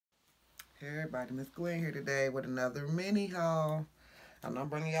Hey everybody, Miss Gwen here today with another mini haul. I'm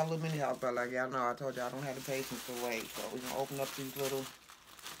not bringing y'all little mini hauls, but like y'all know, I told y'all I don't have the patience to wait. So we're gonna open up these little,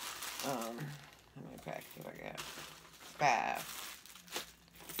 how many packages I got? 5.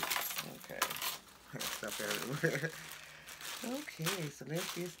 Okay, stuff everywhere. Okay, so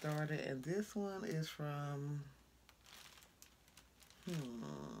let's get started. And this one is from,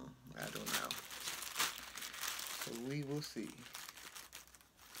 I don't know. So we will see.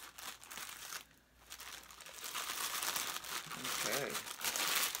 Okay.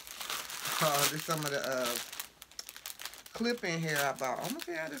 Oh, this is some of the clip in here I bought. I'm gonna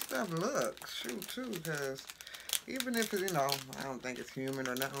see how this stuff looks. Shoot, too, because even if it's, I don't think it's human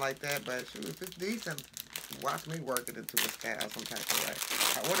or nothing like that, but shoot, if it's decent, watch me work it into a style some type of way.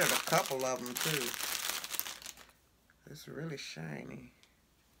 I ordered a couple of them, too. It's really shiny.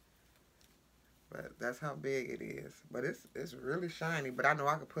 But that's how big it is. But it's really shiny. But I know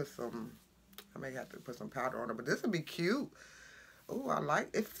I could put some, I may have to put some powder on it. But this would be cute. Oh, I like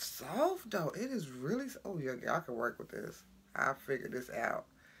it. It's soft, though. It is really, oh, yeah, I can work with this. I figured this out.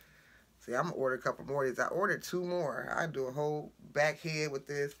 See, I'm going to order a couple more of these. I ordered 2 more. I do a whole back head with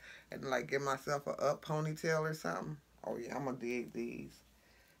this and, like, give myself a up ponytail or something. Oh, yeah, I'm going to dig these.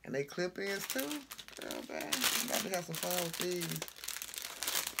 And they clip-ins, too. Girl, man, I'm about to have some fun with these.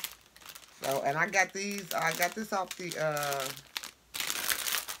 So, and I got these. I got this off the,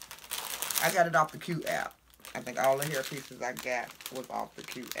 I got it off the Q app. I think all the hair pieces I got was off the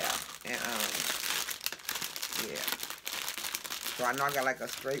Q app. And, yeah. So I know I got like a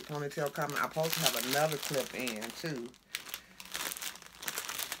straight ponytail coming. I'm supposed to have another clip in too.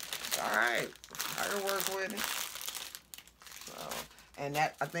 Alright. I can work with it. So, and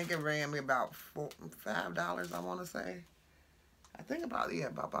that, I think it ran me about $5, I want to say. I think about, yeah,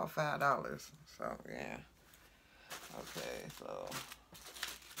 about $5. So, yeah. Okay, so.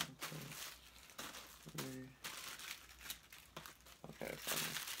 Okay, so.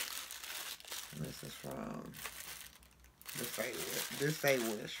 This is from this Say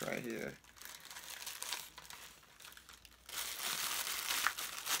Wish right here.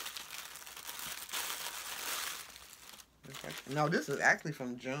 No, this is actually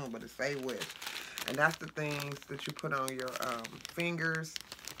from June, but it's Say Wish. And that's the things that you put on your fingers.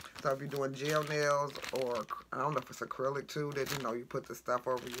 So if you're doing gel nails or, I don't know if it's acrylic too, that, you put the stuff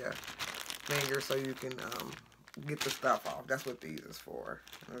over your fingers so you can get the stuff off. That's what these is for.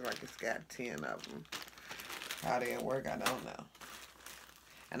 It looks like it's got 10 of them. How they work, I don't know.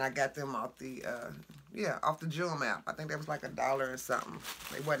 And I got them off the, off the Jewel app. I think that was like $1 or something.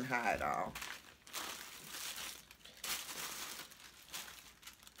 They wasn't high at all.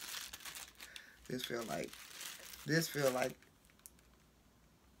 This feel like,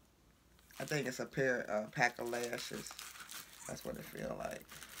 I think it's a pack of lashes. That's what it feel like.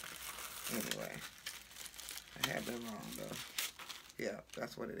 Anyway, I had them wrong though. Yeah,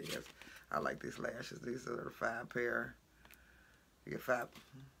 that's what it is. I like these lashes. These are the 5 pair. You get 5.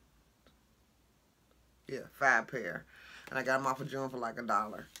 Yeah, 5 pair. And I got them off of June for like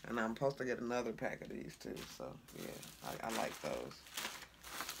 $1. And I'm supposed to get another pack of these too. So, yeah, I like those.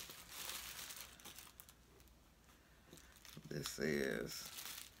 This is,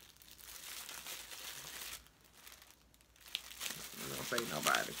 don't say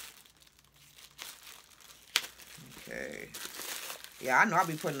nobody. Okay. Yeah, I know I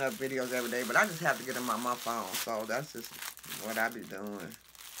be putting up videos every day, but I just have to get them on my phone. So that's just what I be doing.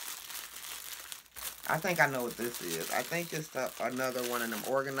 I think I know what this is. I think it's another one of them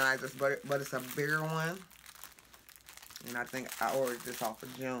organizers, but it's a bigger one. And I think I ordered this off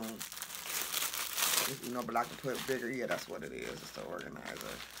of June. But I can put bigger. Yeah, that's what it is. It's the organizer.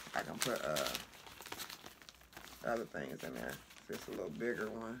 I can put other things in there. It's just a little bigger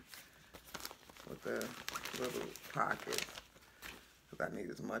one with the little pockets. Because I need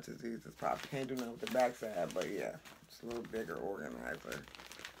as much as these as possible. Can't do nothing with the backside, but yeah, it's a little bigger organizer.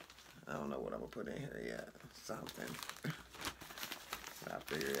 I don't know what I'm going to put in here yet. Something. I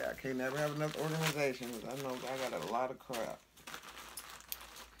figure, yeah, I can't never have enough organization. I know I got a lot of crap.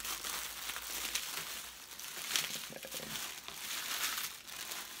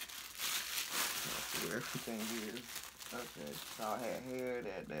 Everything is. Okay, so I had hair,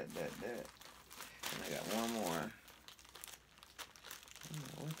 that. And I got one more.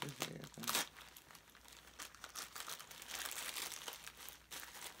 What's this here?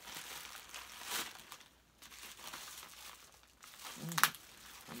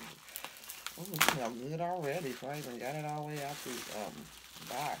 Oh, it smells good already, so I even got it all the way out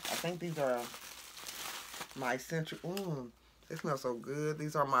the box. I think these are my essential, they smell so good.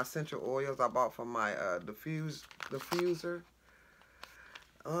 These are my essential oils I bought from my diffuser.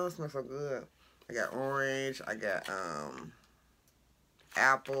 Oh, it smells so good. I got orange. I got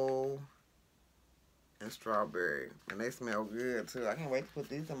apple and strawberry, and they smell good too. I can't wait to put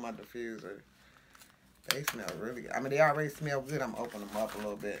these in my diffuser. They smell really good. I mean, they already smell good. I'm opening them up a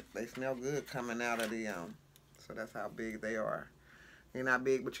little bit. They smell good coming out of the so that's how big they are. They're not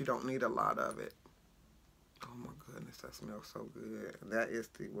big, but you don't need a lot of it. Oh my goodness, that smells so good. That is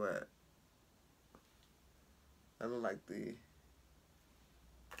the what? That look like the.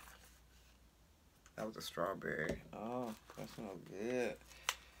 That was a strawberry. Oh, that smells good.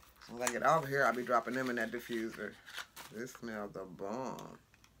 When I get over here, I'll be dropping them in that diffuser. This smells the bomb.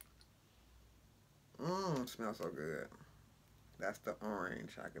 Smells so good. That's the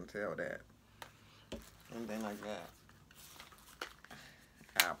orange. I can tell that. And then I got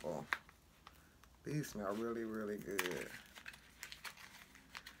apple. These smell really, really good.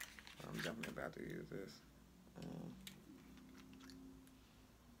 I'm definitely about to use this.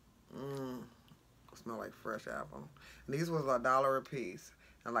 Smell like fresh apple. And these was $1 a piece.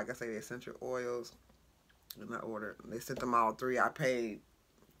 And like I say, the essential oils. And I ordered. They sent them all 3. I paid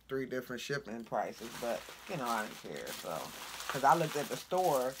 3 different shipping prices, but you know I didn't care. So, cause I looked at the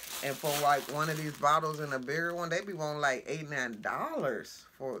store, and for like one of these bottles and a bigger one, they be wanting like $8-9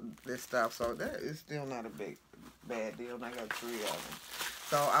 for this stuff. So that is still not a bad deal. And I got 3 of them.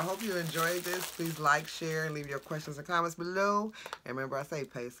 So I hope you enjoyed this. Please like, share, and leave your questions and comments below. And remember, I say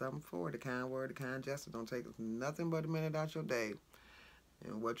pay something for it. The kind word, the kind gesture. Don't take nothing but a minute out your day.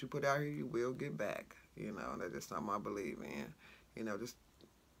 And what you put out here, you will get back. You know, that's just something I believe in. You know, just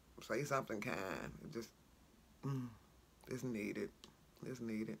say something kind. Just, it's needed. It's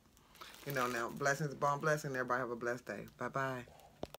needed. You know, now, blessings upon blessing. Everybody have a blessed day. Bye-bye.